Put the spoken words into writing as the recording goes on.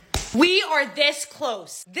We are this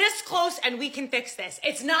close, and we can fix this.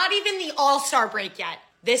 It's not even the All-Star break yet.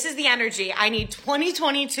 This is the energy. I need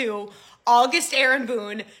 2022 August Aaron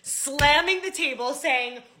Boone slamming the table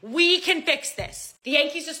saying, we can fix this. The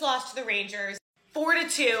Yankees just lost to the Rangers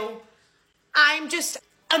 4-2. I'm just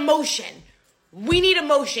emotion. We need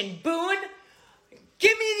emotion. Boone,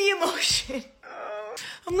 give me the emotion.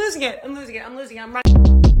 I'm losing it. I'm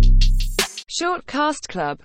running. Short Cast Club.